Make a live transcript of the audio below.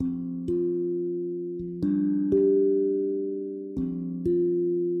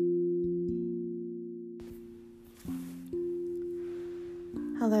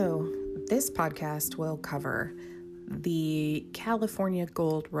podcast will cover the California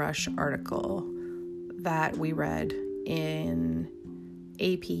Gold Rush article that we read in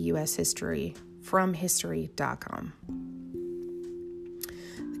AP US History from history.com.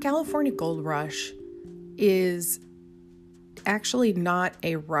 The California Gold Rush is actually not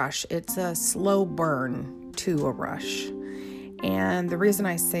a rush. It's a slow burn to a rush. And the reason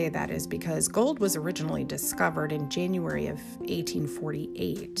I say that is because gold was originally discovered in January of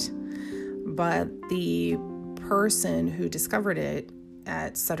 1848, but the person who discovered it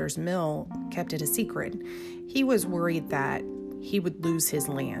at Sutter's Mill kept it a secret. He was worried that he would lose his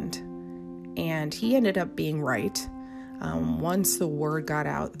land, and he ended up being right. Once the word got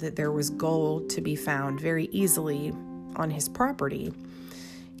out that there was gold to be found very easily on his property,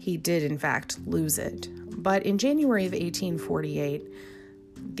 he did in fact lose it. But in January of 1848,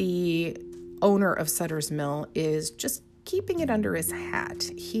 the owner of Sutter's Mill is just keeping it under his hat.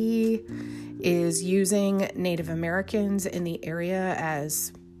 He is using Native Americans in the area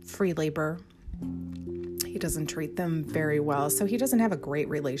as free labor. He doesn't treat them very well, so he doesn't have a great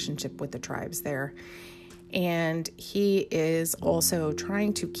relationship with the tribes there. And he is also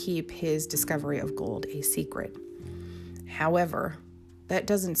trying to keep his discovery of gold a secret. However, that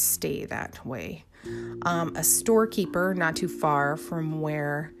doesn't stay that way. A storekeeper not too far from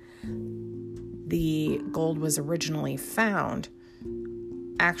where the gold was originally found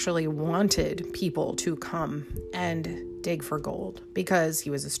actually wanted people to come and dig for gold because he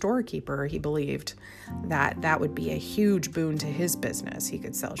was a storekeeper. He believed that that would be a huge boon to his business. He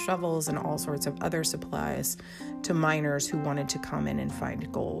could sell shovels and all sorts of other supplies to miners who wanted to come in and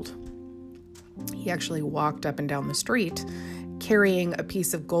find gold. He actually walked up and down the street carrying a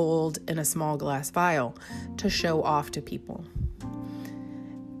piece of gold in a small glass vial to show off to people.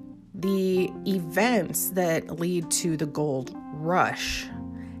 The events that lead to the gold rush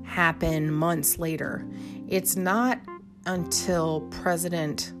happen months later. It's not until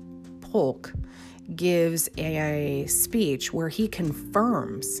President Polk gives a speech where he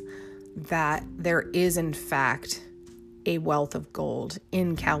confirms that there is in fact a wealth of gold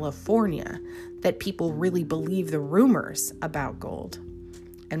in California, that people really believe the rumors about gold.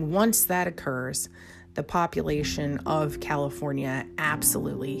 And once that occurs, the population of California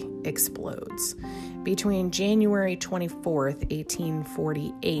absolutely explodes. Between January 24th,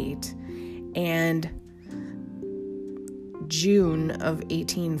 1848 and June of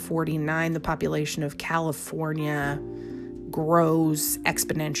 1849, the population of California grows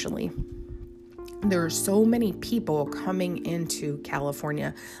exponentially. There are so many people coming into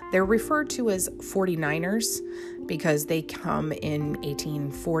California. They're referred to as 49ers because they come in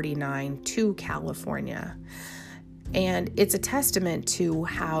 1849 to California. And it's a testament to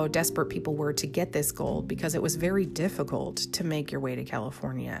how desperate people were to get this gold because it was very difficult to make your way to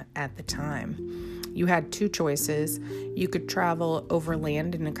California at the time. You had two choices. You could travel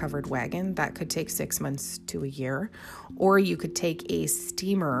overland in a covered wagon. That could take 6 months to a year. Or you could take a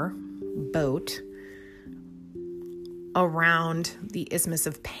steamer boat around the Isthmus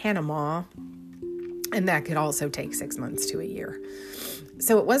of Panama, and that could also take 6 months to a year.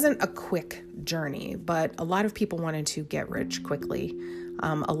 So it wasn't a quick journey, but a lot of people wanted to get rich quickly.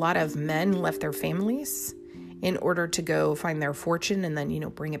 A lot of men left their families in order to go find their fortune and then,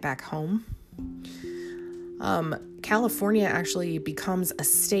 bring it back home. California actually becomes a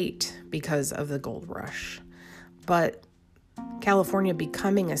state because of the gold rush, but California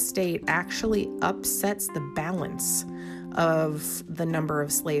becoming a state actually upsets the balance of the number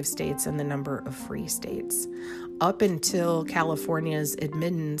of slave states and the number of free states. Up until California's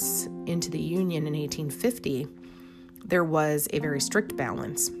admittance into the Union in 1850, there was a very strict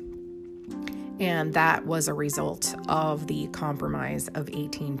balance. And that was a result of the Compromise of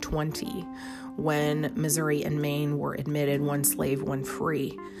 1820, when Missouri and Maine were admitted one slave, one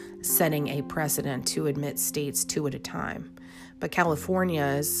free, setting a precedent to admit states two at a time. But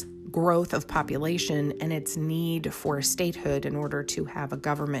California's growth of population and its need for statehood in order to have a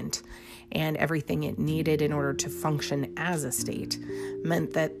government and everything it needed in order to function as a state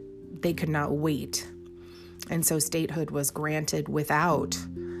meant that they could not wait. And so statehood was granted without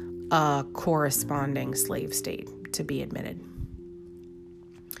a corresponding slave state to be admitted.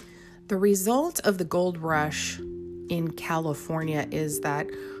 The result of the gold rush in California is that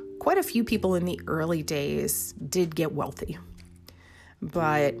quite a few people in the early days did get wealthy.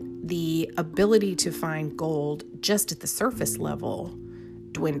 But the ability to find gold just at the surface level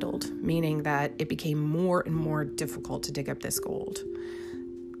dwindled, meaning that it became more and more difficult to dig up this gold.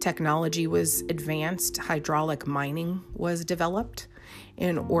 Technology was advanced, hydraulic mining was developed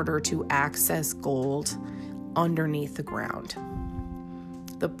in order to access gold underneath the ground.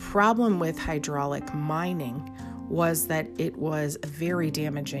 The problem with hydraulic mining was that it was very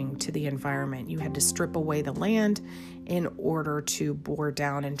damaging to the environment. You had to strip away the land in order to bore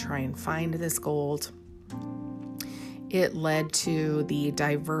down and try and find this gold. It led to the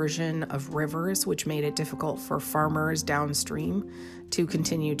diversion of rivers, which made it difficult for farmers downstream to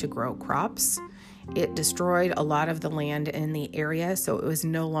continue to grow crops. It destroyed a lot of the land in the area, so it was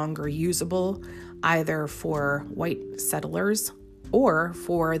no longer usable either for white settlers or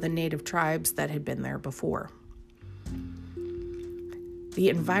for the native tribes that had been there before. The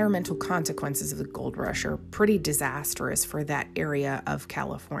environmental consequences of the gold rush are pretty disastrous for that area of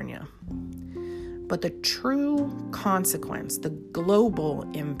California. But the true consequence, the global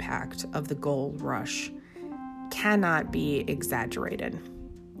impact of the gold rush, cannot be exaggerated.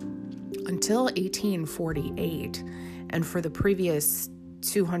 Until 1848, and for the previous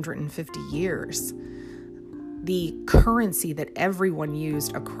 250 years, the currency that everyone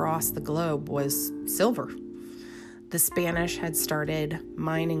used across the globe was silver. The Spanish had started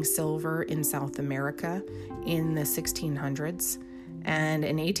mining silver in South America in the 1600s, and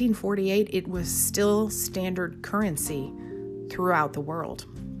in 1848, it was still standard currency throughout the world.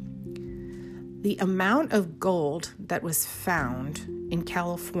 The amount of gold that was found in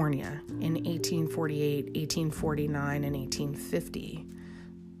California in 1848, 1849, and 1850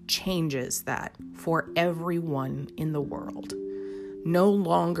 changes that for everyone in the world. No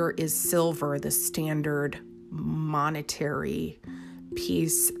longer is silver the standard monetary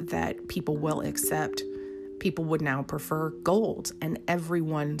piece that people will accept. People would now prefer gold, and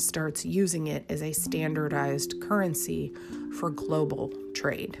everyone starts using it as a standardized currency for global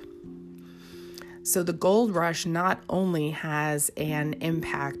trade. So the gold rush not only has an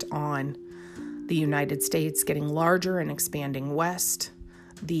impact on the United States getting larger and expanding west,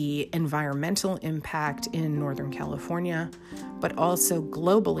 the environmental impact in Northern California, but also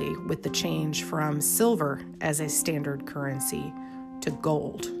globally with the change from silver as a standard currency to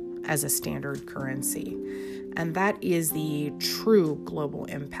gold as a standard currency. And that is the true global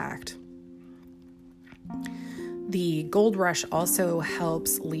impact. The gold rush also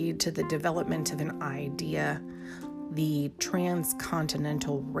helps lead to the development of an idea, the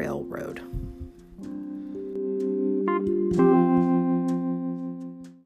Transcontinental Railroad.